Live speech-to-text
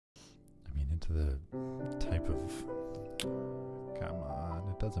to the type of... Come on,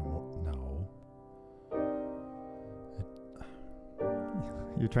 it doesn't... No.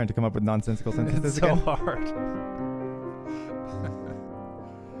 You're trying to come up with nonsensical sentences It's so again? hard.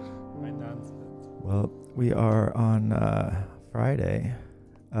 My nonsense. Well, we are on Friday,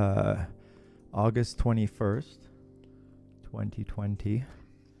 August 21st, 2020.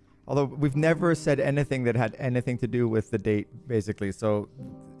 Although we've never said anything that had anything to do with the date, basically. So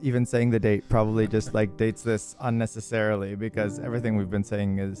even saying the date probably just like dates this unnecessarily, because everything we've been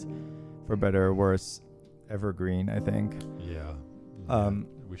saying is, for better or worse, evergreen, I think. Yeah.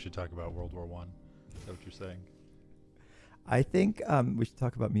 We should talk about World War One. Is that what you're saying? I think we should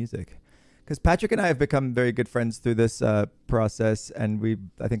talk about music, because Patrick and I have become very good friends through this process, and we,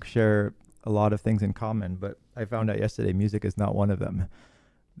 I think, share a lot of things in common. But I found out yesterday music is not one of them.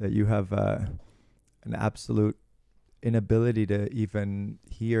 That you have an absolute inability to even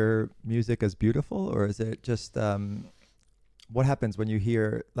hear music as beautiful, or is it just what happens when you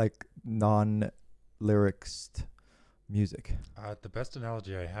hear like non-lyricsed music? The best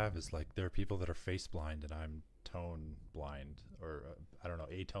analogy I have is like there are people that are face blind and I'm tone blind, or I don't know,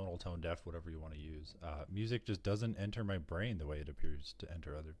 atonal, tone deaf, whatever you want to use. Music just doesn't enter my brain the way it appears to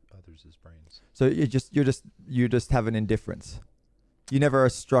enter others' brains. So you just have an indifference. You never are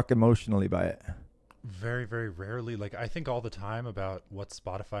struck emotionally by it. Very, very rarely. Like, I think all the time about what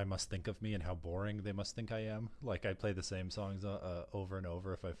Spotify must think of me and how boring they must think I am. Like, I play the same songs over and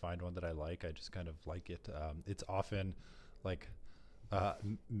over. If I find one that I like, I just kind of like it. It's often like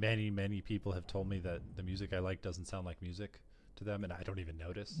many people have told me that the music I like doesn't sound like music to them, and I don't even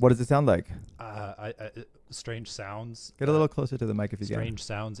notice. What does it sound like? Strange sounds. Get a little closer to the mic if you can. Strange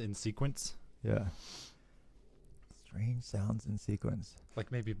sounds in sequence. Yeah. Strange sounds in sequence. Like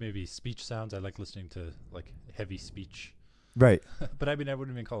maybe speech sounds. I like listening to like heavy speech. Right. But I mean, I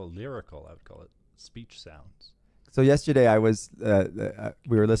wouldn't even call it lyrical. I would call it speech sounds. So yesterday I was,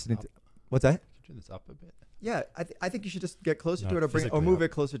 we were listening to, what's that? Could you turn this up a bit? Yeah, I think you should just get closer to Not it, or bring, or physically move up. it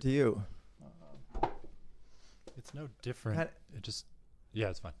closer to you. It's no different. It just, yeah,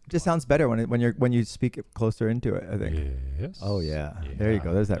 it's fine. It just sounds better when you speak it closer into it, I think. Yes. Oh yeah. There you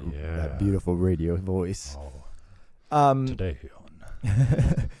go. There's that beautiful radio voice. Today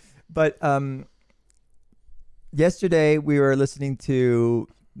on. But yesterday we were listening to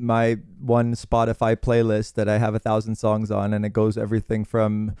my one Spotify playlist that I have 1,000 songs on, and it goes everything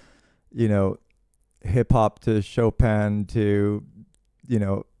from, hip hop to Chopin to,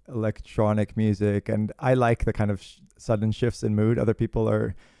 electronic music. And I like the kind of sudden shifts in mood. Other people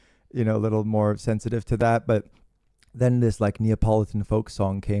are, a little more sensitive to that. But then this like Neapolitan folk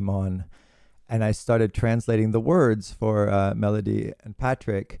song came on, and I started translating the words for Melody and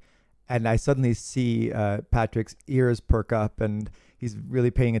Patrick, and I suddenly see Patrick's ears perk up, and he's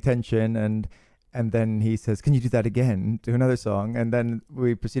really paying attention, and then he says, "Can you do that again?" to another song, and then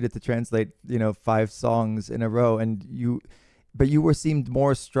we proceeded to translate, 5 songs in a row, and you seemed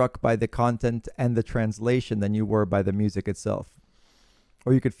more struck by the content and the translation than you were by the music itself,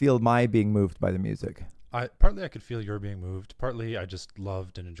 or you could feel my being moved by the music. Partly I could feel you're being moved. Partly I just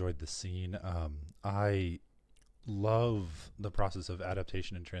loved and enjoyed the scene. I love the process of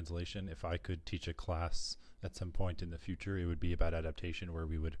adaptation and translation. If I could teach a class at some point in the future, it would be about adaptation, where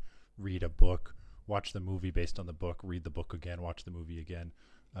we would read a book, watch the movie based on the book, read the book again, watch the movie again.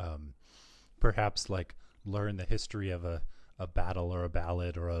 Perhaps like learn the history of a battle or a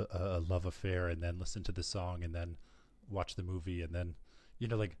ballad or a love affair, and then listen to the song, and then watch the movie, and then,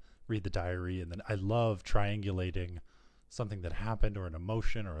 like read the diary. And then I love triangulating something that happened, or an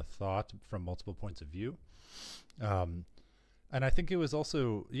emotion or a thought, from multiple points of view. And I think it was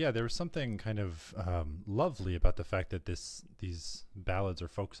also, there was something kind of lovely about the fact that these ballads or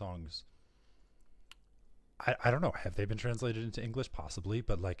folk songs, I don't know, have they been translated into English? Possibly,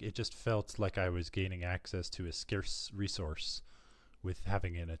 but like it just felt like I was gaining access to a scarce resource with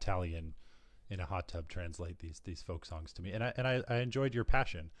having an Italian in a hot tub translate these folk songs to me, and I enjoyed your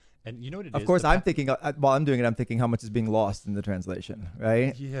passion. And you know what it is? Of course, I'm thinking, while I'm doing it, I'm thinking how much is being lost in the translation,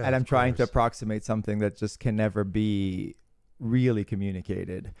 right? Yeah, and I'm trying to approximate something that just can never be really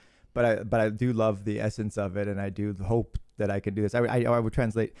communicated. But I do love the essence of it, and I do hope that I can do this. I would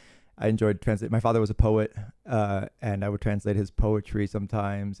translate. I enjoyed translate. My father was a poet, and I would translate his poetry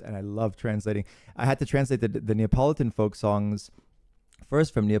sometimes, and I love translating. I had to translate the Neapolitan folk songs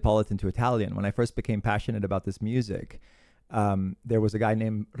first from Neapolitan to Italian. When I first became passionate about this music, there was a guy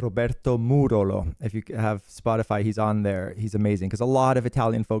named Roberto Murolo. If you have Spotify, he's on there. He's amazing, because a lot of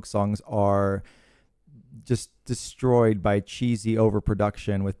Italian folk songs are just destroyed by cheesy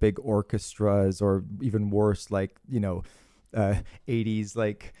overproduction with big orchestras, or even worse, like, 80s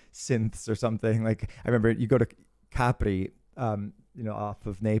like synths or something. Like I remember you go to Capri, off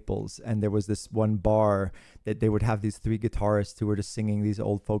of Naples, and there was this one bar that they would have these three guitarists who were just singing these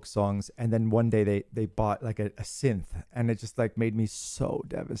old folk songs. And then one day they bought like a synth, and it just like made me so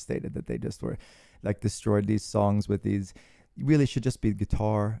devastated that they just were like destroyed these songs with these. You really should just be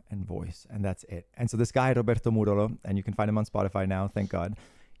guitar and voice, and that's it. And so this guy, Roberto Murolo, and you can find him on Spotify now, thank God.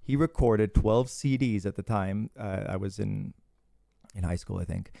 He recorded 12 CDs at the time. I was in high school, I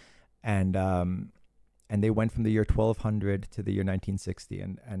think. And they went from the year 1200 to the year 1960.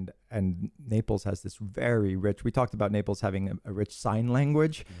 And Naples has this very rich, we talked about Naples having a rich sign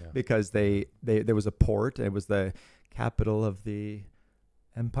language because there was a port. It was the capital of the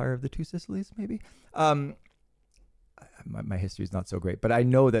Empire of the Two Sicilies, maybe. My history is not so great, but I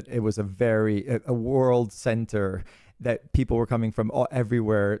know that it was a world center that people were coming from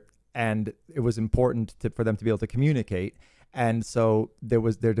everywhere, and it was important for them to be able to communicate. And so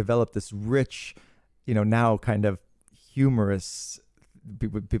there developed this rich, now kind of humorous.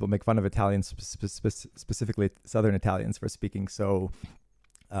 People make fun of Italians, specifically Southern Italians, for speaking so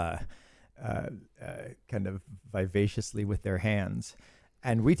kind of vivaciously with their hands.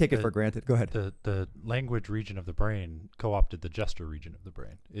 And we take it for granted. Go ahead. The language region of the brain co-opted the gesture region of the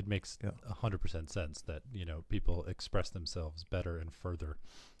brain. It makes 100% sense that people express themselves better and further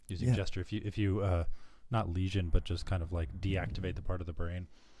using gesture. If you not lesion, but just kind of like deactivate the part of the brain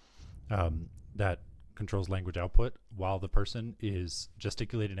that controls language output while the person is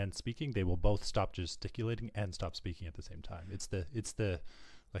gesticulating and speaking, they will both stop gesticulating and stop speaking at the same time. It's the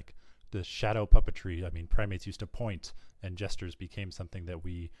like the shadow puppetry. I mean, primates used to point, and gestures became something that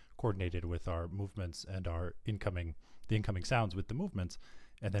we coordinated with our movements and the incoming sounds with the movements,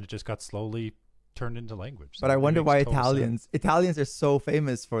 and then it just got slowly turned into language. But I wonder why Italians are so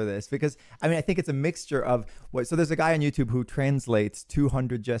famous for this, because I think it's a mixture of so there's a guy on YouTube who translates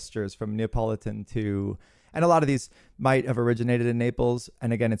 200 gestures from Neapolitan to, and a lot of these might have originated in Naples.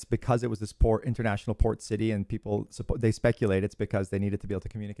 And again, it's because it was this international port city, and people they speculate it's because they needed to be able to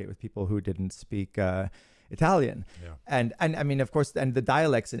communicate with people who didn't speak Italian. And I mean, of course, and the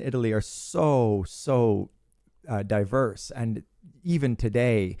dialects in Italy are so diverse, and even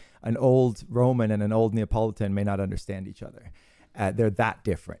today an old Roman and an old Neapolitan may not understand each other. They're that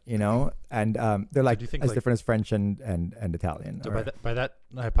different, and they're like different as French and Italian. So by that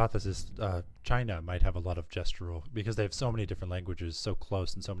hypothesis, China might have a lot of gestural, because they have so many different languages so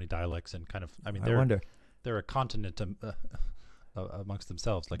close and so many dialects, and kind of they're a continent amongst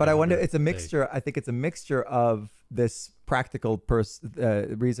themselves. But I wonder, it's a mixture. I think it's a mixture of this practical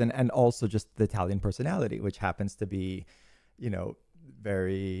reason and also just the Italian personality, which happens to be,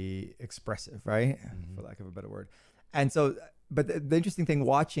 very expressive, right? Mm-hmm. For lack of a better word. And so, but the interesting thing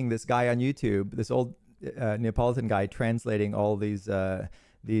watching this guy on YouTube, this old Neapolitan guy translating all these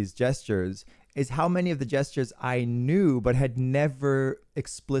gestures, is how many of the gestures I knew but had never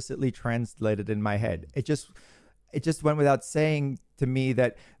explicitly translated in my head. It just went without saying to me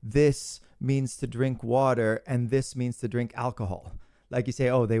that this means to drink water and this means to drink alcohol. Like you say,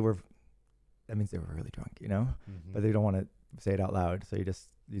 that means they were really drunk, mm-hmm. But they don't want to say it out loud. So you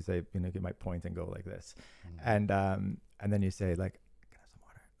say, you might point and go like this. Mm-hmm. And then you say like, can I have some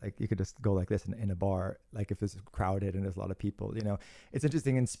water? Like you could just go like this in a bar, like if it's crowded and there's a lot of people, It's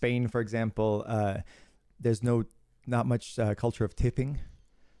interesting in Spain, for example, there's not much culture of tipping.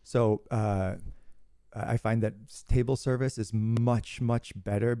 So, I find that table service is much, much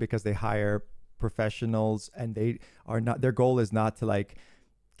better because they hire professionals, and their goal is not to like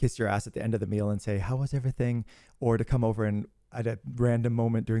kiss your ass at the end of the meal and say, how was everything? Or to come over and at a random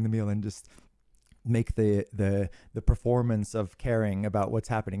moment during the meal and just make the performance of caring about what's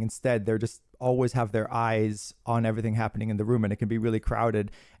happening. Instead, they're just always have their eyes on everything happening in the room, and it can be really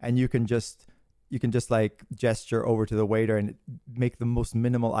crowded, and you can just like gesture over to the waiter and make the most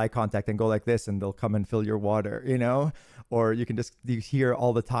minimal eye contact and go like this, and they'll come and fill your water, or you hear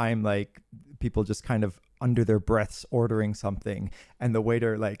all the time, like people just kind of under their breaths ordering something, and the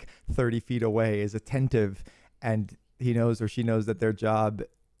waiter like 30 feet away is attentive, and he knows or she knows that their job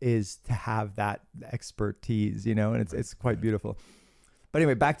is to have that expertise, and it's quite beautiful. But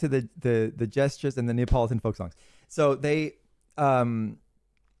anyway, back to the gestures and the Neapolitan folk songs. So there's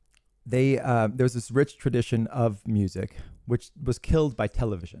this rich tradition of music, which was killed by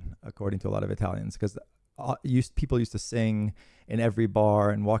television, according to a lot of Italians, because people used to sing in every bar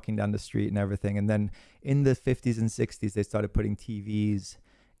and walking down the street and everything. And then in the 50s and 60s, they started putting TVs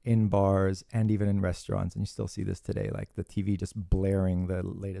in bars and even in restaurants. And you still see this today, like the TV just blaring the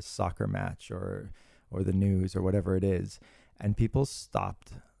latest soccer match or the news or whatever it is. And people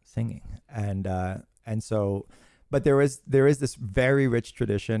stopped singing. And so But there is this very rich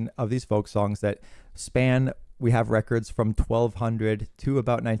tradition of these folk songs that span. We have records from 1200 to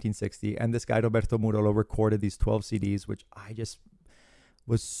about 1960, and this guy Roberto Murolo recorded these 12 CDs, which I just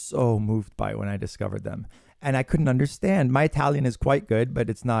was so moved by when I discovered them. And I couldn't understand. My Italian is quite good, but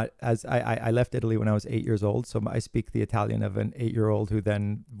it's not as I left Italy when I was 8 years old. So I speak the Italian of an 8-year-old who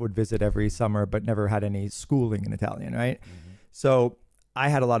then would visit every summer, but never had any schooling in Italian, right? Mm-hmm. So I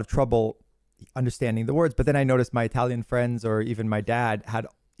had a lot of trouble understanding the words, but then I noticed my Italian friends or even my dad had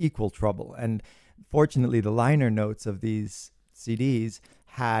equal trouble. And fortunately, the liner notes of these CDs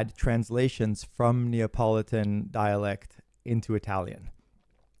had translations from Neapolitan dialect into Italian.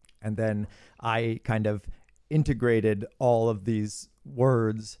 And then I kind of integrated all of these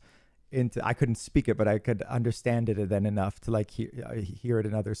words into, I couldn't speak it, but I could understand it then enough to like hear it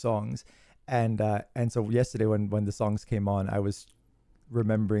in other songs. And so yesterday when the songs came on, I was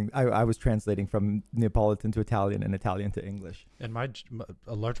remembering, I was translating from Neapolitan to Italian and Italian to English. And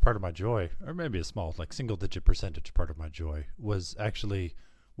a large part of my joy, or maybe a small, like single-digit percentage part of my joy, was actually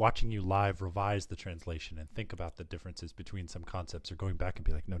watching you live revise the translation and think about the differences between some concepts, or going back and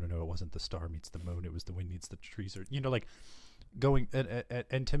be like, no, it wasn't the star meets the moon, it was the wind meets the trees, or, you know, like going,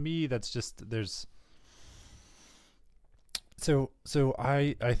 and to me, that's just, there's, so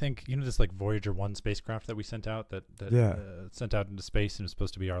I think, you know, this like Voyager 1 spacecraft that we sent out that sent out into space, and it's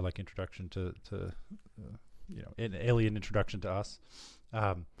supposed to be our like introduction to you know, an alien introduction to us.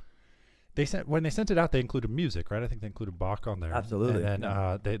 When they sent it out, they included music, right? I think they included Bach on there. Absolutely. And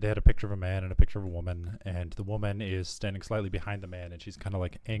they had a picture of a man and a picture of a woman, and the woman is standing slightly behind the man, and she's kind of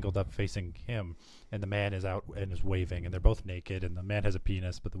like angled up facing him, and the man is out and is waving, and they're both naked, and the man has a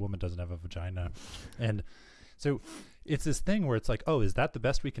penis, but the woman doesn't have a vagina. And so it's this thing where it's like, oh, is that the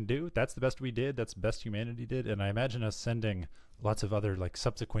best we can do? That's the best we did? That's the best humanity did? And I imagine us sending lots of other like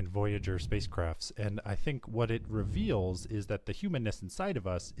subsequent Voyager spacecrafts, and I think what it reveals is that the humanness inside of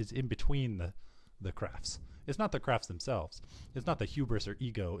us is in between the crafts. It's not the crafts themselves. It's not the hubris or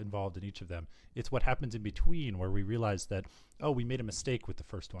ego involved in each of them. It's what happens in between, where we realize that, oh, we made a mistake with the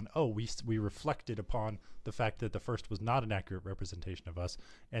first one. Oh, we reflected upon the fact that the first was not an accurate representation of us,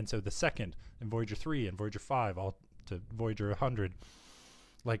 and so the second, and Voyager 3 and Voyager 5, all to Voyager 100,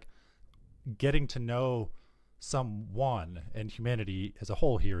 like getting to know someone, and humanity as a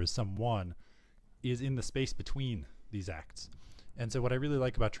whole here is someone, is in the space between these acts. And so what I really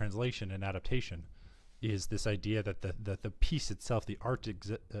like about translation and adaptation is this idea that the piece itself, the art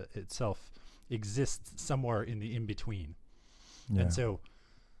itself, exists somewhere in the in-between. Yeah. And so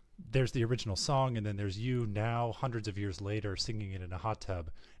there's the original song, and then there's you now hundreds of years later singing it in a hot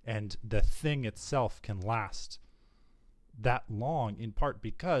tub, and the thing itself can last that long, in part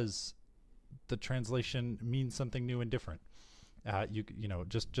because the translation means something new and different. You know,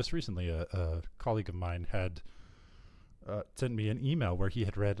 just recently, a colleague of mine had sent me an email where he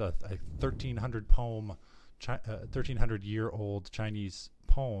had read a 1300-year-old Chinese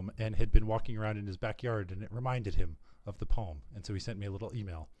poem, and had been walking around in his backyard, and it reminded him of the poem. And so he sent me a little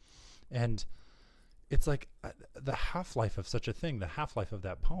email, and it's like the half-life of such a thing, the half-life of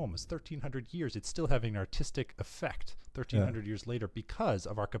that poem is 1,300 years. It's still having an artistic effect 1,300 years later, because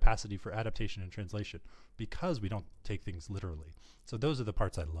of our capacity for adaptation and translation, because we don't take things literally. So those are the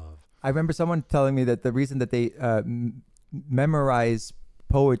parts I love. I remember someone telling me that the reason that they memorize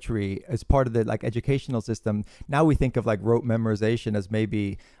poetry as part of the like educational system, now we think of like rote memorization as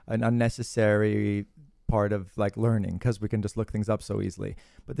maybe an unnecessary part of like learning, because we can just look things up so easily.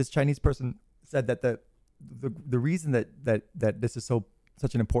 But this Chinese person said that the reason that this is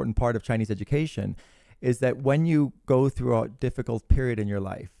such an important part of Chinese education is that when you go through a difficult period in your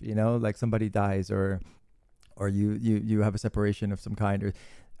life, you know, like somebody dies, or you have a separation of some kind, or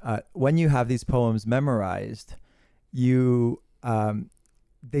when you have these poems memorized, you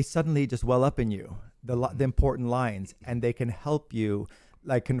they suddenly just well up in you, the important lines, and they can help you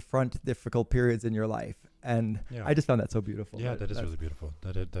like confront difficult periods in your life. And yeah. I just found that so beautiful. Yeah, that is really beautiful.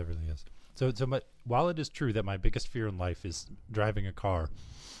 That really is. So while it is true that my biggest fear in life is driving a car,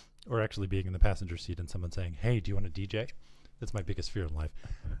 or actually being in the passenger seat and someone saying, "Hey, do you want to DJ?" That's my biggest fear in life.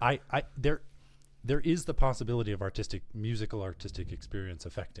 There is the possibility of musical artistic experience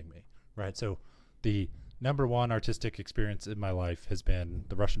affecting me, right? So the number one artistic experience in my life has been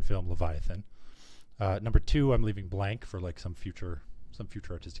the Russian film Leviathan. Number two, I'm leaving blank for like some future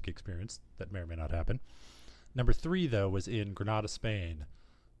artistic experience that may or may not happen. Number three, though, was in Granada, Spain,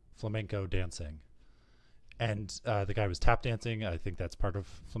 flamenco dancing. And the guy was tap dancing. I think that's part of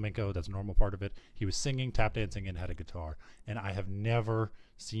flamenco. That's a normal part of it. He was singing, tap dancing, and had a guitar. And I have never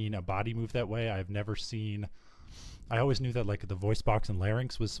seen a body move that way. I always knew that like the voice box and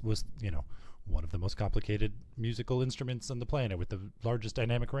larynx was one of the most complicated musical instruments on the planet with the largest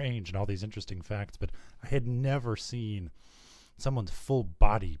dynamic range and all these interesting facts. But I had never seen someone's full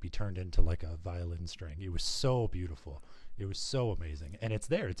body be turned into like a violin string. It was so beautiful. It was so amazing. And it's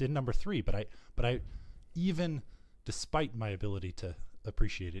there. It's in number 3. But I even despite my ability to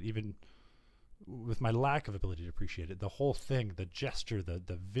appreciate it, even with my lack of ability to appreciate it, the whole thing, the gesture,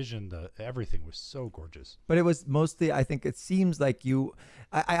 the vision, the everything was so gorgeous. But it was mostly, I think it seems like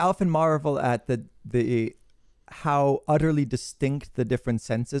I often marvel at the how utterly distinct the different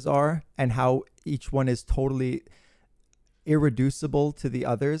senses are and how each one is totally irreducible to the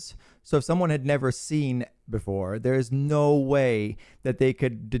others. So if someone had never seen before, there is no way that they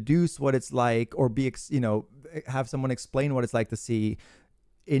could deduce what it's like or have someone explain what it's like to see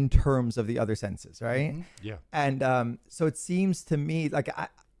in terms of the other senses, right? Mm-hmm. Yeah. And so it seems to me like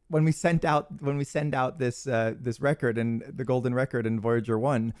when we send out this this record and the golden record in Voyager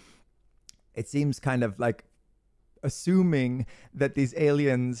 1, it seems kind of like assuming that these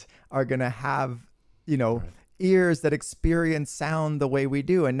aliens are going to have, right, ears that experience sound the way we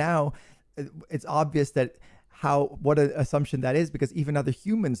do. And now it's obvious that what an assumption that is, because even other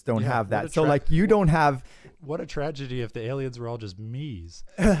humans don't have that. So like you don't have. What a tragedy if the aliens were all just me's.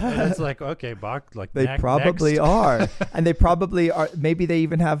 And it's like, okay, Bach, like they probably are. And they probably are. Maybe they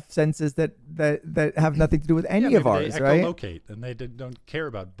even have senses that have nothing to do with any of ours, they right? Echolocate, and they don't care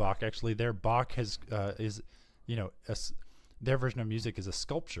about Bach. Actually, their Bach is their version of music is a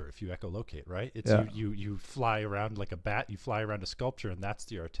sculpture. If you echolocate, right? It's you fly around like a bat. You fly around a sculpture, and that's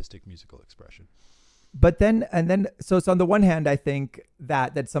the artistic musical expression. But then so it's on the one hand, I think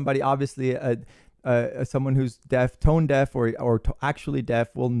that somebody obviously someone who's tone deaf or actually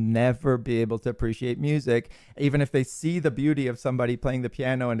deaf will never be able to appreciate music, even if they see the beauty of somebody playing the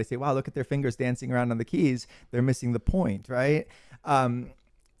piano and they say, wow, look at their fingers dancing around on the keys. They're missing the point, right?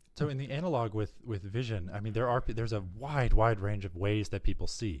 So in the analog with vision, I mean, there's a wide range of ways that people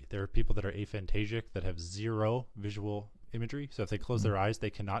see. There are people that are aphantasic, that have zero visual imagery. So if they close their eyes, they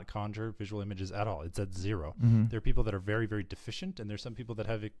cannot conjure visual images at all. It's at 0. Mm-hmm. There are people that are very, very deficient, and there's some people that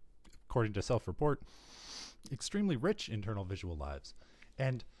have, according to self-report, extremely rich internal visual lives.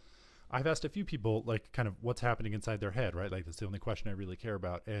 And I've asked a few people, like, kind of what's happening inside their head, right? Like, that's the only question I really care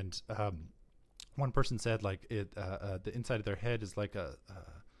about. And one person said, like, the inside of their head is like a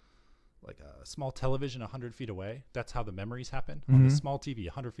small television 100 feet away. That's how the memories happen. Mm-hmm. On the small TV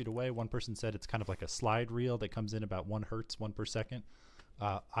 100 feet away. One person said it's kind of like a slide reel that comes in about 1 hertz, 1 per second.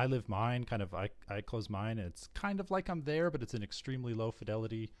 I live mine, kind of, I close mine, and it's kind of like I'm there, but it's an extremely low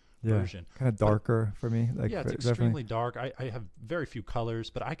fidelity version. Kind of darker for me. Like, yeah, it's extremely dark. I have very few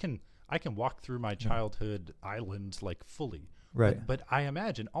colors, but I can walk through my childhood island like fully. Right. But I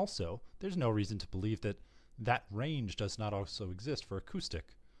imagine also there's no reason to believe that range does not also exist for acoustic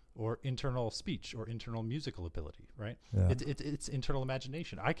or internal speech or internal musical ability, right? Yeah. It's internal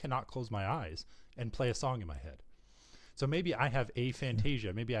imagination. I cannot close my eyes and play a song in my head. So maybe I have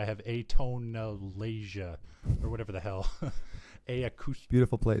aphantasia, maybe I have atonalasia, or whatever the hell. Acoustic.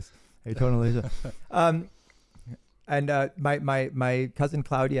 Beautiful place. Atonalasia. And my cousin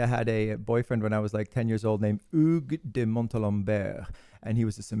Claudia had a boyfriend when I was like 10 years old named Hugues de Montalembert. And he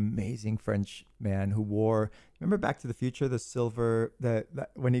was this amazing French man who wore, remember Back to the Future, the silver,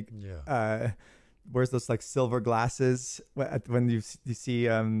 when he wears those like silver glasses when you see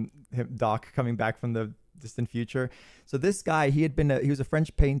Doc coming back from the distant future. So this guy, he was a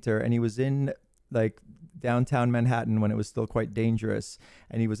French painter, and he was in like downtown Manhattan when it was still quite dangerous.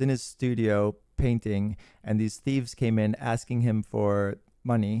 And he was in his studio painting, and these thieves came in asking him for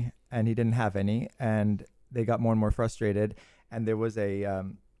money, and he didn't have any. And they got more and more frustrated. And there was a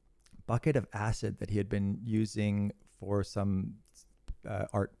bucket of acid that he had been using for some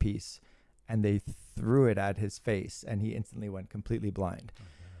art piece, and they threw it at his face, and he instantly went completely blind. Okay.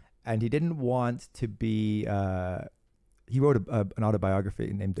 And he didn't want to be. He wrote an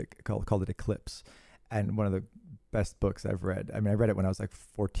autobiography called it Eclipse, and one of the best books I've read. I mean, I read it when I was like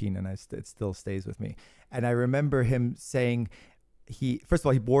 14, and it still stays with me. And I remember him saying, first of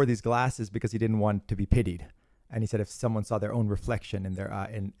all, he wore these glasses because he didn't want to be pitied. And he said if someone saw their own reflection in their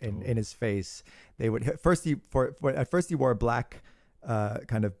in his face, they would. At first he wore a black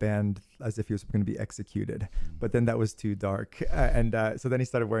kind of band as if he was going to be executed, but then that was too dark, so then he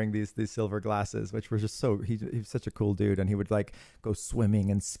started wearing these silver glasses, which were just so. He was such a cool dude, and he would like go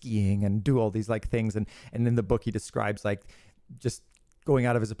swimming and skiing and do all these like things, and in the book he describes like just going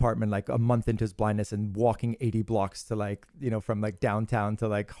out of his apartment like a month into his blindness and walking 80 blocks to like, from like downtown to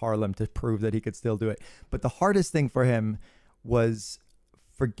like Harlem to prove that he could still do it. But the hardest thing for him was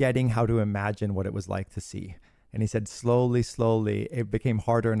forgetting how to imagine what it was like to see. And he said slowly, it became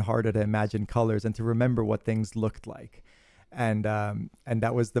harder and harder to imagine colors and to remember what things looked like. And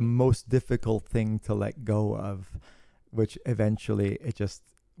that was the most difficult thing to let go of, which eventually it just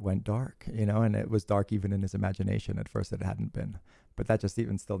went dark, you know, and it was dark even in his imagination. At first it hadn't been. But that just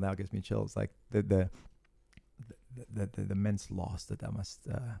even still now gives me chills, like the immense loss that must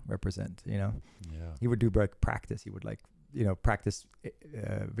represent, you know. Yeah. He would do practice. He would practice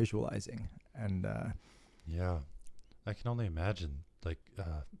visualizing and yeah, I can only imagine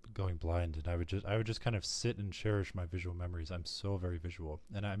going blind, and I would just kind of sit and cherish my visual memories. I'm so very visual,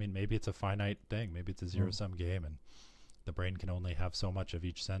 and I mean, maybe it's a finite thing, maybe it's a zero-sum game, and the brain can only have so much of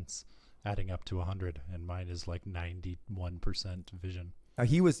each sense adding up to 100, and mine is like 91% vision.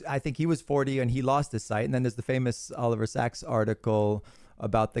 I think he was 40 and he lost his sight. And then there's the famous Oliver Sacks article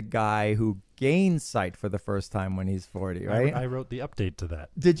about the guy who gained sight for the first time when he's 40, right? I wrote the update to that.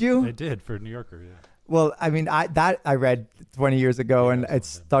 Did you? I did, for New Yorker, yeah. Well, I mean, I read 20 years ago, and it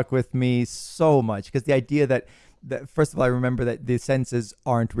stuck with me so much, because the idea that first of all, I remember that the senses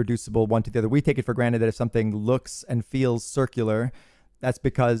aren't reducible one to the other. We take it for granted that if something looks and feels circular, that's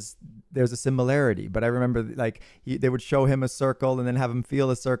because there's a similarity. But I remember they would show him a circle and then have him feel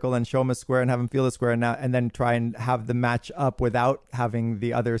a circle, and show him a square and have him feel a square, and then try and have the match up without having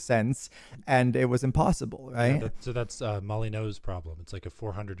the other sense. And it was impossible, right? Yeah, that's Molyneux's problem. It's like a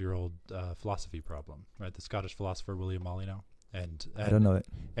 400-year-old philosophy problem, right? The Scottish philosopher William Molyneux. And I don't know it.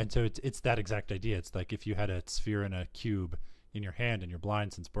 And so it's that exact idea. It's like if you had a sphere and a cube in your hand and you're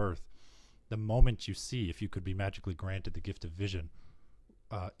blind since birth, the moment you see, if you could be magically granted the gift of vision,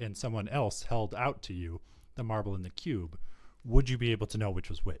 and someone else held out to you the marble and the cube, would you be able to know which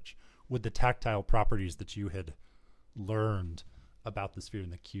was which? Would the tactile properties that you had learned about the sphere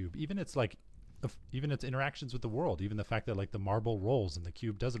and the cube, even its interactions with the world, even the fact that like the marble rolls and the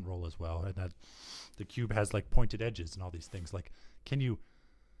cube doesn't roll as well, and that the cube has like pointed edges and all these things, like can you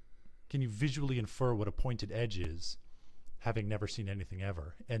visually infer what a pointed edge is, having never seen anything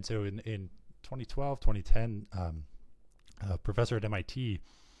ever? And so in 2012, 2010, a professor at MIT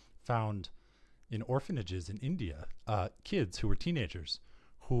found in orphanages in India kids who were teenagers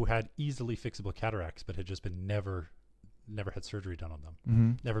who had easily fixable cataracts, but had just been never had surgery done on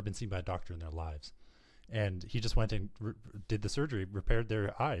them, never been seen by a doctor in their lives. And he just went and did the surgery, repaired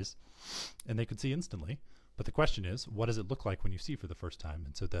their eyes, and they could see instantly. But the question is, what does it look like when you see for the first time?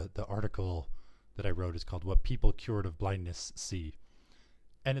 And so the article that I wrote is called "What People Cured of Blindness See."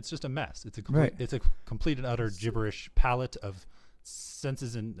 And it's just a mess. It's a complete and utter gibberish palette of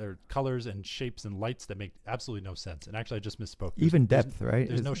senses or colors and shapes and lights that make absolutely no sense. And actually, I just misspoke. Even depth, right?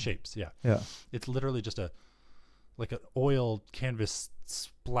 There's no shapes. Yeah. It's literally just like an oil canvas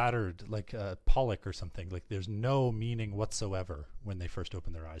splattered, like a Pollock or something. Like there's no meaning whatsoever when they first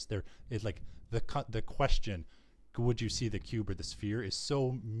open their eyes. It's like the question, would you see the cube or the sphere, is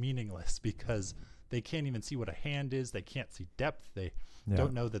so meaningless because they can't even see what a hand is. They can't see depth. They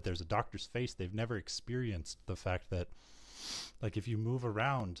don't know that there's a doctor's face. They've never experienced the fact that, like, if you move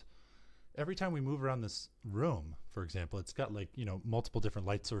around, every time we move around this room, for example, it's got like, multiple different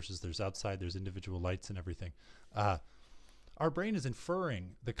light sources. There's outside, there's individual lights and everything. Our brain is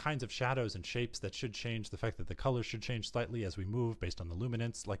inferring the kinds of shadows and shapes that should change, the fact that the colors should change slightly as we move based on the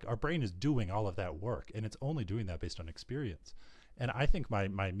luminance. Like, our brain is doing all of that work, and it's only doing that based on experience. And I think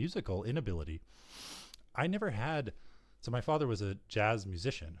my musical inability, I never had. So my father was a jazz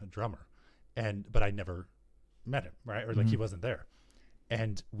musician, a drummer, but I never met him, right? Or like he wasn't there.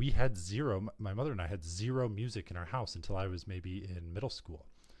 And we had my mother and I had zero music in our house until I was maybe in middle school.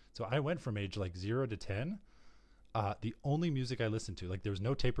 So I went from age like 0 to 10. The only music I listened to, like there was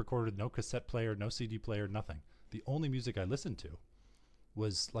no tape recorder, no cassette player, no CD player, nothing. The only music I listened to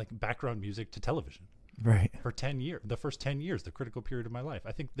was like background music to television. Right. For 10 years, the first 10 years, the critical period of my life.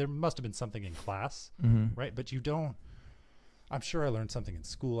 I think there must have been something in class, right? But I'm sure I learned something in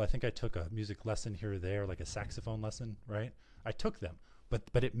school. I think I took a music lesson here or there, like a saxophone lesson, right? I took them,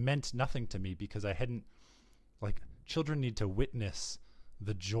 but it meant nothing to me because I hadn't, like, children need to witness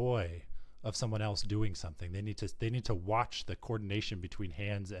the joy of someone else doing something. They need to watch the coordination between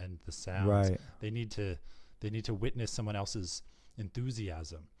hands and the sounds. Right. They need to witness someone else's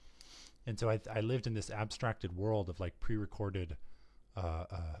enthusiasm. And so I lived in this abstracted world of like pre-recorded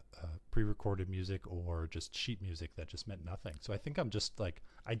music or just sheet music that just meant nothing. So I think I'm just like,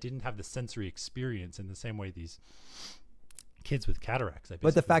 I didn't have the sensory experience in the same way these kids with cataracts.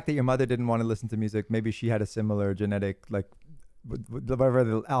 But the fact that your mother didn't want to listen to music, maybe she had a similar genetic, like, whatever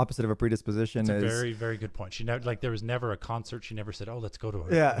the opposite of a predisposition is. It's a very, very good point. She never, like, there was never a concert. She never said, "Oh, let's go to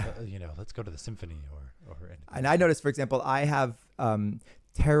let's go to the symphony or anything." And I noticed, for example, I have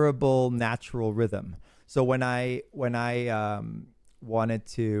terrible natural rhythm. So when I wanted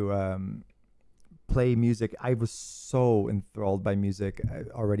to play music, I was so enthralled by music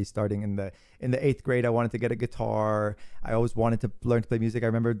already starting in the eighth grade. I wanted to get a guitar. I always wanted to learn to play music. I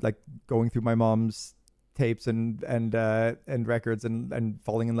remember like going through my mom's tapes and records and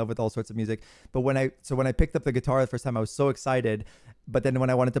falling in love with all sorts of music. But when I picked up the guitar the first time, I was so excited. But then when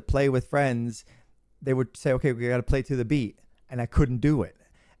I wanted to play with friends, they would say, "Okay, we got to play to the beat," and I couldn't do it.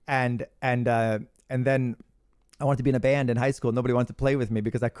 And then I wanted to be in a band in high school. Nobody wanted to play with me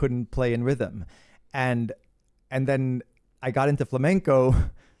because I couldn't play in rhythm. And then I got into flamenco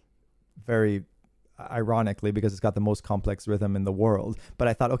very ironically because it's got the most complex rhythm in the world. But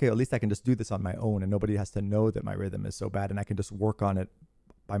I thought, okay, at least I can just do this on my own and nobody has to know that my rhythm is so bad and I can just work on it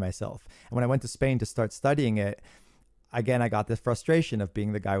by myself. And when I went to Spain to start studying it, again, I got this frustration of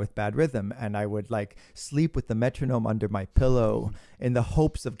being the guy with bad rhythm, and I would like sleep with the metronome under my pillow in the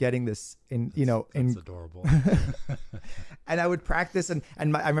hopes of getting this that's adorable. And I would practice, and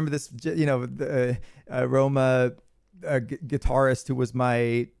I remember this, the Roma guitarist who was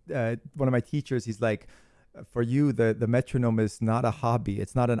my one of my teachers. He's like, for you, the metronome is not a hobby;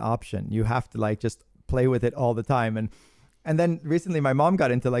 it's not an option. You have to like just play with it all the time. And then recently my mom got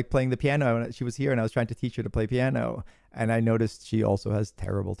into like playing the piano, and she was here and I was trying to teach her to play piano. And I noticed she also has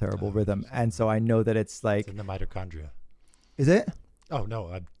terrible rhythm. And so I know that it's like... It's in the mitochondria. Is it? Oh,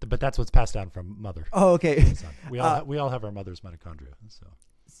 no. But that's what's passed down from mother. Oh, okay. We all have our mother's mitochondria.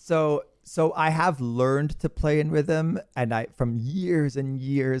 So I have learned to play in rhythm, and from years and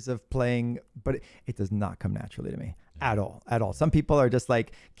years of playing, but it does not come naturally to me. At all. Some people are just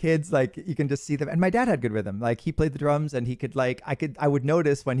like kids, like you can just see them. And my dad had good rhythm. Like he played the drums and he could like, I would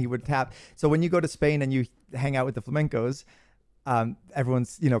notice when he would tap. So when you go to Spain and you hang out with the flamencos,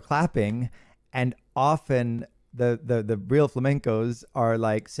 everyone's, clapping, and often the real flamencos are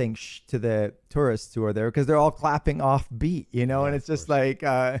like saying shh to the tourists who are there because they're all clapping off beat, and it's just like,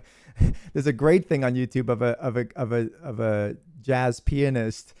 there's a great thing on YouTube of a jazz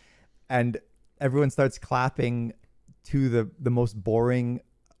pianist, and everyone starts clapping to the most boring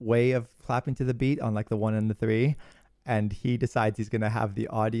way of clapping to the beat on like the 1 and the 3, and he decides he's going to have the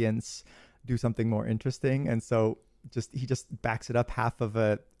audience do something more interesting, and so he just backs it up half of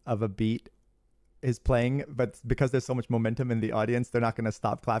a beat is playing, but because there's so much momentum in the audience, they're not going to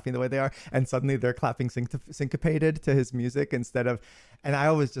stop clapping the way they are, and suddenly they're clapping syncopated to his music instead of. And I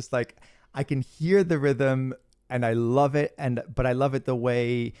always just like, I can hear the rhythm and I love it, but I love it the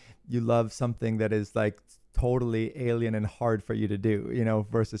way you love something that is like totally alien and hard for you to do,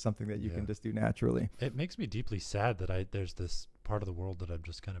 versus something that you can just do naturally. It makes me deeply sad that there's this part of the world that I'm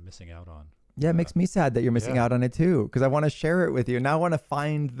just kind of missing out on. Yeah, it makes me sad that you're missing out on it too, because I want to share it with you. Now I want to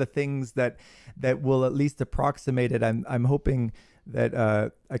find the things that will at least approximate it. I'm hoping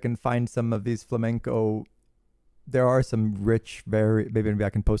that I can find some of these flamenco. There are some rich, maybe I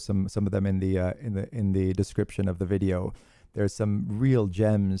can post some of them in the description of the video. There's some real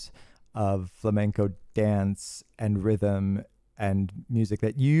gems of flamenco dance and rhythm and music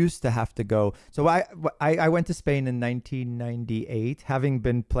that you used to have to go. So I went to Spain in 1998, having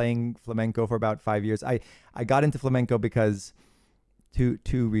been playing flamenco for about 5 years. I got into flamenco because two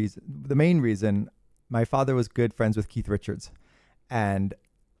reasons. The main reason, my father was good friends with Keith Richards, and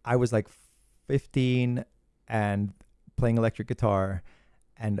I was like 15 and playing electric guitar,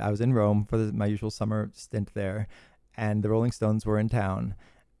 and I was in Rome for my usual summer stint there, and the Rolling Stones were in town.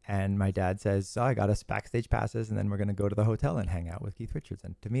 And my dad says, I got us backstage passes, and then we're going to go to the hotel and hang out with Keith Richards.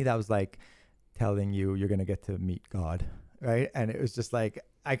 And to me, that was like telling you're going to get to meet God, right? And it was just like,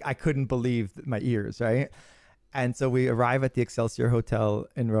 I couldn't believe my ears, right? And so we arrive at the Excelsior Hotel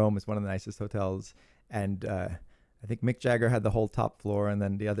in Rome. It's one of the nicest hotels. And I think Mick Jagger had the whole top floor, and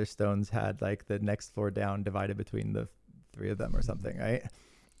then the other Stones had like the next floor down divided between the three of them or something, right?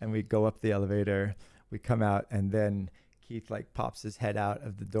 And we go up the elevator, we come out, and then Keith like pops his head out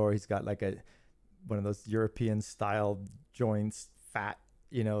of the door. He's got like one of those European style joints, fat,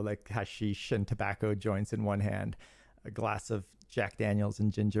 like hashish and tobacco joints in one hand, a glass of Jack Daniels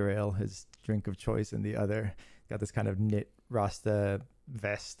and ginger ale, his drink of choice, in the other. Got this kind of knit Rasta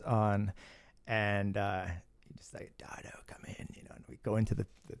vest on, and he just like, Dado, come in, and we go into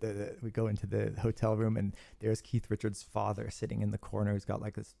the hotel room, and there's Keith Richards' father sitting in the corner. He's got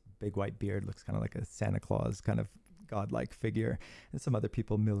like this big white beard, looks kind of like a Santa Claus kind of godlike figure, and some other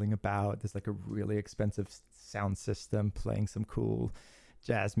people milling about. There's like a really expensive sound system playing some cool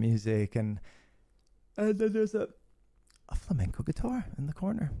jazz music, and then there's a flamenco guitar in the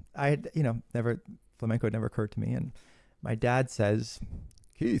corner. I had, flamenco had never occurred to me, and my dad says,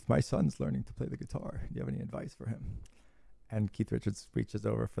 Keith, my son's learning to play the guitar. Do you have any advice for him? And Keith Richards reaches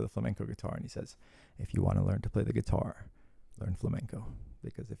over for the flamenco guitar and he says, if you want to learn to play the guitar, learn flamenco.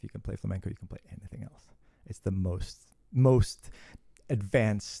 Because if you can play flamenco, you can play anything else. It's the most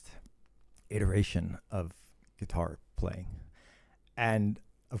advanced iteration of guitar playing. And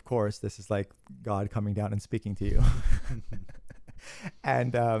of course, this is like God coming down and speaking to you.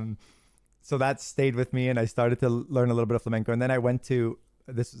 And so that stayed with me, and I started to learn a little bit of flamenco. And then I went to,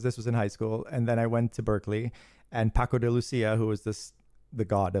 this was in high school, and then I went to Berkeley, and Paco de Lucia, who was the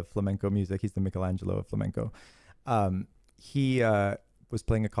god of flamenco music, he's the Michelangelo of flamenco, he was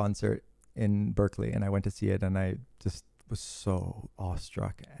playing a concert in Berkeley, and I went to see it, and I just was so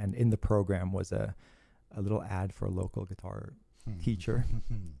awestruck. And in the program was a little ad for a local guitar teacher.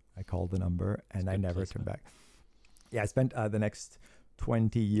 I called the number, and I never turned back. Yeah, I spent the next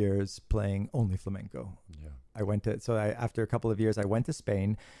 20 years playing only flamenco. Yeah. After a couple of years, I went to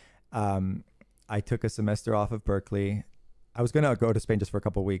Spain. I took a semester off of Berkeley. I was going to go to Spain just for a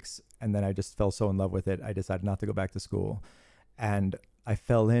couple of weeks, and then I just fell so in love with it, I decided not to go back to school. And I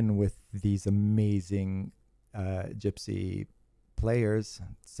fell in with these amazing gypsy players,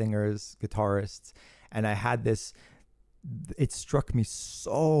 singers, guitarists, and I had this, it struck me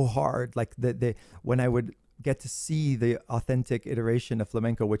so hard, like when I would get to see the authentic iteration of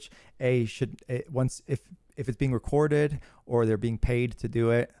flamenco, which once if it's being recorded or they're being paid to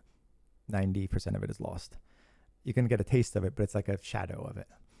do it, 90% of it is lost. You can get a taste of it, but it's like a shadow of it.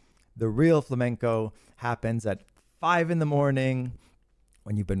 The real flamenco happens at 5 a.m.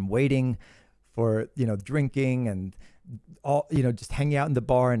 when you've been waiting for, drinking and all, just hanging out in the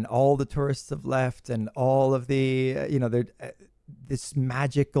bar, and all the tourists have left, and all of the, this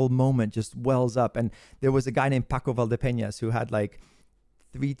magical moment just wells up. And there was a guy named Paco Valdepeñas who had like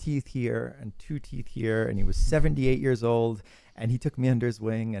 3 teeth here and 2 teeth here, and he was 78 years old, and he took me under his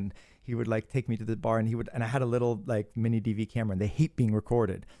wing, and he would like take me to the bar, and I had a little like mini DV camera, and they hate being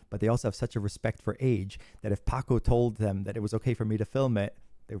recorded, but they also have such a respect for age that if Paco told them that it was okay for me to film it,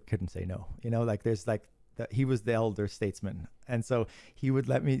 they couldn't say no. There's like, he was the elder statesman. And so he would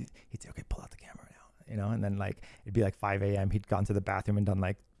he'd say, okay, pull out the camera now, and then like, it'd be like 5 a.m. He'd gone to the bathroom and done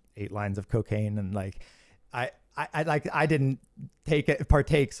like 8 lines of cocaine. And like, I didn't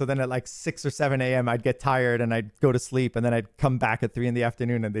partake. So then at like 6 or 7 a.m. I'd get tired and I'd go to sleep, and then I'd come back at 3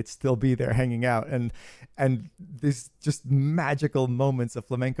 p.m. and they'd still be there hanging out. And these just magical moments of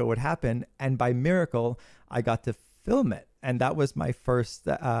flamenco would happen. And by miracle, I got to film it. And that was my first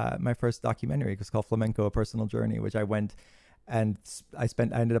documentary. It was called Flamenco: A Personal Journey, which I went and I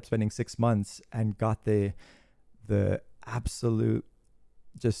ended up spending 6 months and got the absolute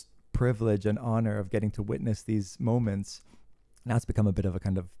just privilege and honor of getting to witness these moments. Now it's become a bit of a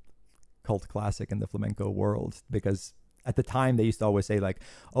kind of cult classic in the flamenco world, because at the time they used to always say like,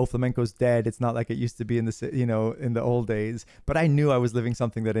 oh, flamenco's dead, it's not like it used to be in the in the old days. But I knew I was living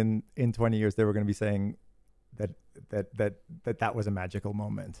something that in 20 years they were going to be saying that was a magical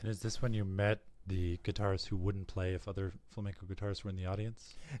moment. And is this when you met the guitarists who wouldn't play if other flamenco guitarists were in the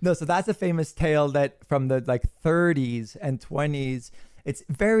audience? No, so that's a famous tale that from the like 30s and 20s. It's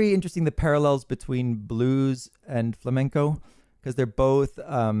very interesting, the parallels between blues and flamenco, because they're both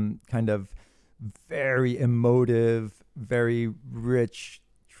kind of very emotive, very rich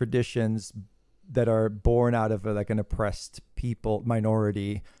traditions that are born out of like an oppressed people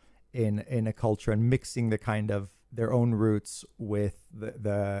minority in a culture, and mixing the kind of their own roots with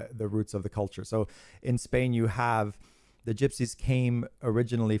the roots of the culture. So in Spain, you have the gypsies came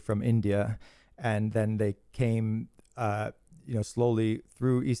originally from India, and then they came slowly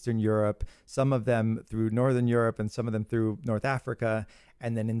through Eastern Europe, some of them through Northern Europe, and some of them through North Africa.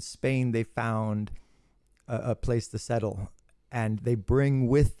 And then in Spain, they found a place to settle, and they bring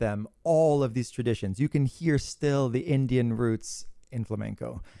with them all of these traditions. You can hear still the Indian roots in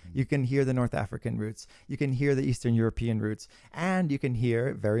flamenco. You can hear the North African roots. You can hear the Eastern European roots. And you can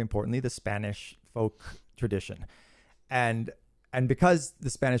hear, very importantly, the Spanish folk tradition. And because the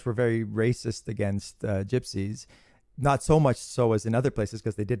Spanish were very racist against gypsies, not so much so as in other places,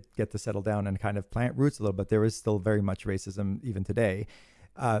 because they did get to settle down and kind of plant roots a little, but there is still very much racism even today.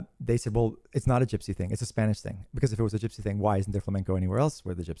 They said, well, it's not a gypsy thing, it's a Spanish thing. Because if it was a gypsy thing, why isn't there flamenco anywhere else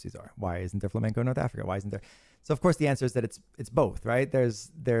where the gypsies are? Why isn't there flamenco in North Africa? Why isn't there? So of course the answer is that it's both, right?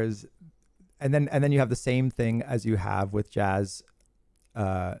 And then you have the same thing as you have with jazz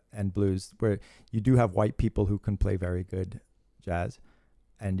and blues, where you do have white people who can play very good jazz,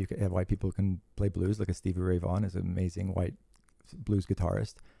 and you can have white people who can play blues, like a Stevie Ray Vaughan is an amazing white blues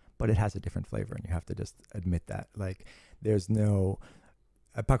guitarist, but it has a different flavor, and you have to just admit that. Like, there's no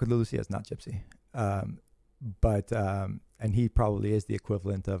Paco de Lucia is not gypsy, but and he probably is the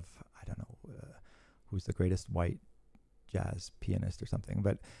equivalent of, I don't know, who's the greatest white jazz pianist or something,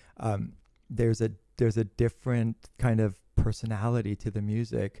 but there's a different kind of personality to the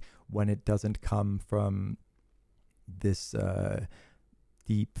music when it doesn't come from this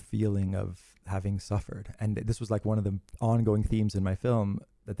deep feeling of having suffered. And this was like one of the ongoing themes in my film,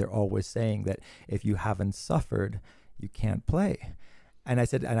 that they're always saying that if you haven't suffered, you can't play. And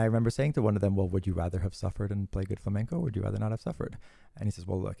I remember saying to one of them, well, would you rather have suffered and play good flamenco, or would you rather not have suffered? And he says,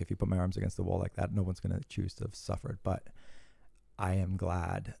 well, look, if you put my arms against the wall like that, no one's going to choose to have suffered. But I am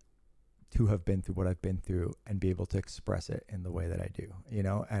glad to have been through what I've been through and be able to express it in the way that I do, you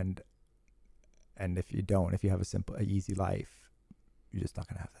know? And if you don't, if you have a easy life, you're just not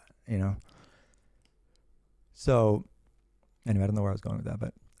going to have that, you know? So anyway, I don't know where I was going with that,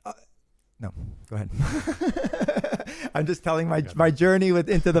 but no, go ahead. I'm just telling my journey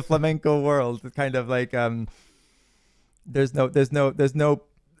into the flamenco world. It's kind of like there's no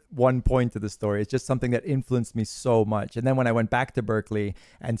one point to the story. It's just something that influenced me so much. And then when I went back to Berkeley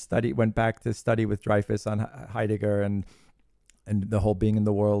and went back to study with Dreyfus on Heidegger and the whole being in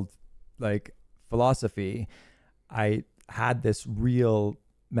the world like philosophy, I had this real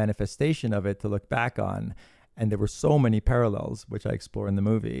manifestation of it to look back on. And there were so many parallels, which I explore in the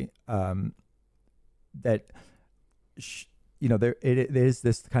movie, that, you know, there is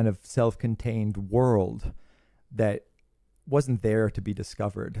this kind of self-contained world that wasn't there to be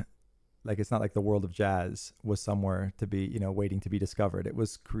discovered. Like, it's not like the world of jazz was somewhere to be, you know, waiting to be discovered. It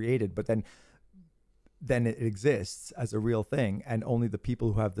was created, but then it exists as a real thing. And only the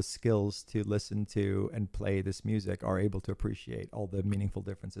people who have the skills to listen to and play this music are able to appreciate all the meaningful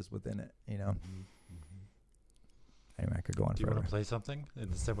differences within it, you know? Mm-hmm. Anyway, I could go on forever. Do you want to play something in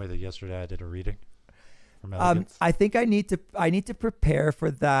the same way that yesterday I did a reading from Elegance? I think I need to prepare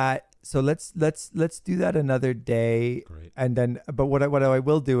for that. So let's do that another day. Great. And then, but what I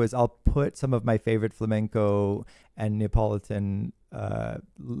will do is I'll put some of my favorite flamenco and Neapolitan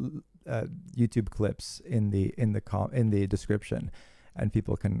YouTube clips in the description, and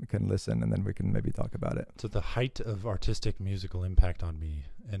people can listen, and then we can maybe talk about it. So the height of artistic musical impact on me,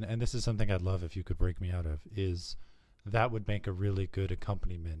 and this is something I'd love if you could break me out of, is that would make a really good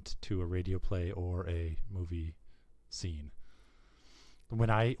accompaniment to a radio play or a movie scene.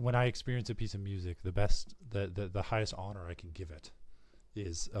 When I experience a piece of music, the highest honor I can give it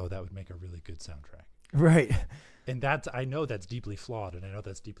is, oh, that would make a really good soundtrack. Right. And I know that's deeply flawed, and I know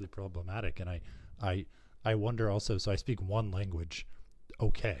that's deeply problematic, and I wonder also, so I speak one language,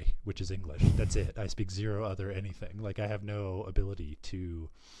 okay, which is English. That's it. I speak zero other anything. Like, I have no ability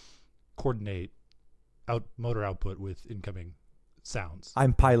to coordinate motor output with incoming sounds.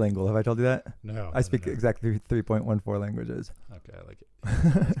 I'm bilingual. Have I told you that? No. I speak exactly 3.14 languages. Okay, I like it.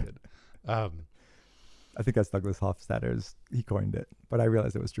 Yeah, that's good. I think that's Douglas Hofstadter's. He coined it, but I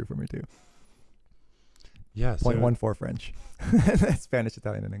realized it was true for me too. Yeah. 0.14 French, Spanish,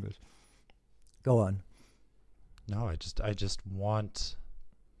 Italian, and English. Go on. No, I just want.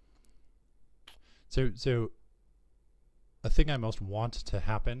 So a thing I most want to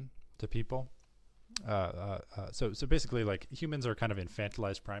happen to people. So basically, like, humans are kind of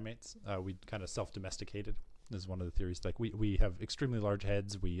infantilized primates. We kind of self-domesticated. This is one of the theories. Like, we have extremely large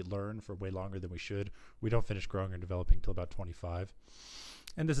heads. We learn for way longer than we should. We don't finish growing or developing until about 25.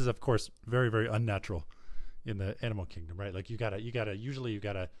 And this is, of course, very, very unnatural in the animal kingdom, right? Like, you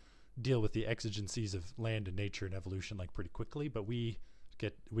gotta deal with the exigencies of land and nature and evolution like pretty quickly, but we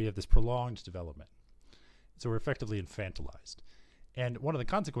have this prolonged development. So we're effectively infantilized. And one of the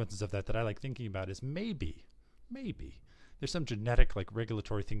consequences of that I like thinking about is maybe there's some genetic, like,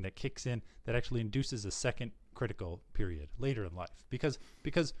 regulatory thing that kicks in that actually induces a second critical period later in life. Because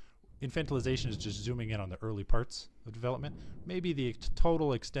infantilization is just zooming in on the early parts of development. Maybe the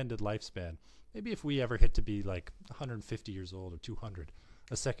total extended lifespan, maybe if we ever hit to be like 150 years old or 200,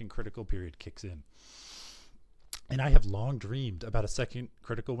 a second critical period kicks in. And I have long dreamed about a second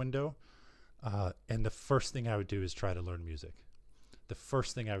critical window. And the first thing I would do is try to learn music. The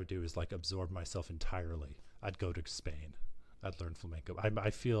first thing I would do is, like, absorb myself entirely. I'd go to Spain. I'd learn flamenco.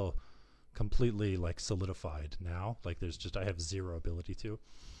 I feel completely, like, solidified now. Like, I have zero ability to,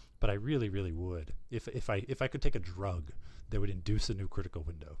 but I really, really would. If I could take a drug that would induce a new critical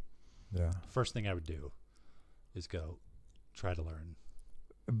window. Yeah. First thing I would do is go try to learn.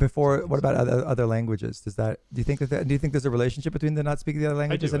 What about other languages? Do you think there's a relationship between the not speaking the other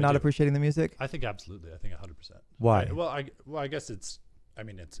languages and not appreciating the music? I think absolutely. I think 100%. Why? I guess it's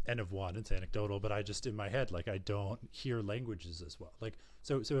N of one. It's anecdotal, but I just, in my head, like, I don't hear languages as well. Like,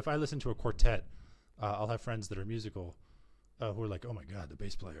 so if I listen to a quartet, I'll have friends that are musical, who are like, oh my God, the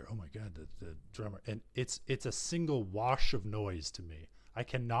bass player. Oh my God, the drummer. And it's a single wash of noise to me. I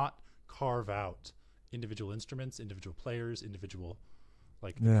cannot carve out individual instruments, individual players, individual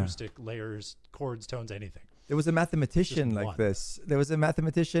like Yeah. acoustic layers, chords, tones, anything. There was a mathematician Just like one. this. There was a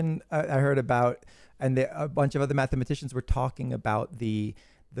mathematician I heard about, and a bunch of other mathematicians were talking about the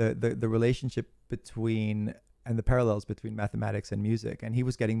relationship between and the parallels between mathematics and music. And he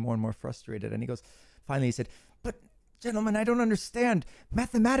was getting more and more frustrated. And he goes, finally, he said, "But gentlemen, I don't understand.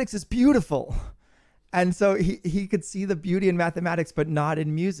 Mathematics is beautiful." And so he could see the beauty in mathematics, but not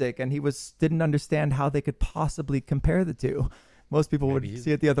in music. And he didn't understand how they could possibly compare the two. Most people Maybe would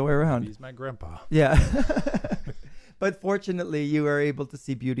see it the other way around. He's my grandpa. Yeah. But fortunately, you are able to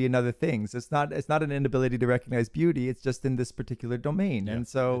see beauty in other things. It's not an inability to recognize beauty. It's just in this particular domain. Yeah, and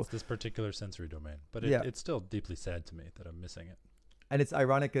so it's this particular sensory domain. But Yeah. it's still deeply sad to me that I'm missing it. and it's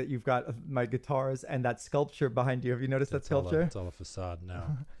ironic that you've got my guitars and that sculpture behind you. Have you noticed that It's all sculpture? it's all a facade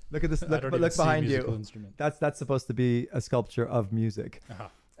now. Look at this. I Look, don't but even look see behind musical you. instrument. That's supposed to be a sculpture of music. Uh-huh.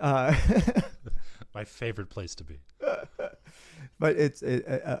 Uh, My favorite place to be. but it's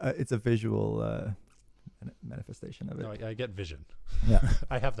a visual manifestation of it. No, I get vision. Yeah.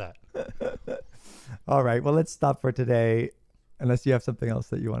 I have that. All right. Well, let's stop for today. Unless you have something else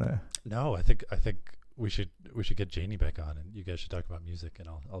that you want to. No, I think we should get Janie back on, and you guys should talk about music, and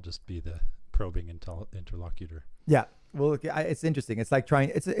I'll just be the probing interlocutor. Yeah. Well, it's interesting. It's like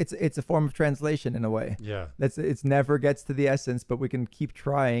trying. It's a form of translation in a way. Yeah. It's never gets to the essence, but we can keep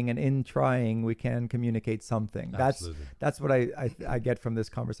trying, and in trying, we can communicate something. Absolutely. That's what I get from this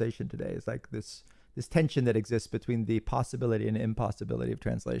conversation today. It's like this tension that exists between the possibility and impossibility of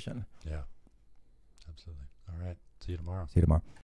translation. Yeah. Absolutely. All right. See you tomorrow. See you tomorrow.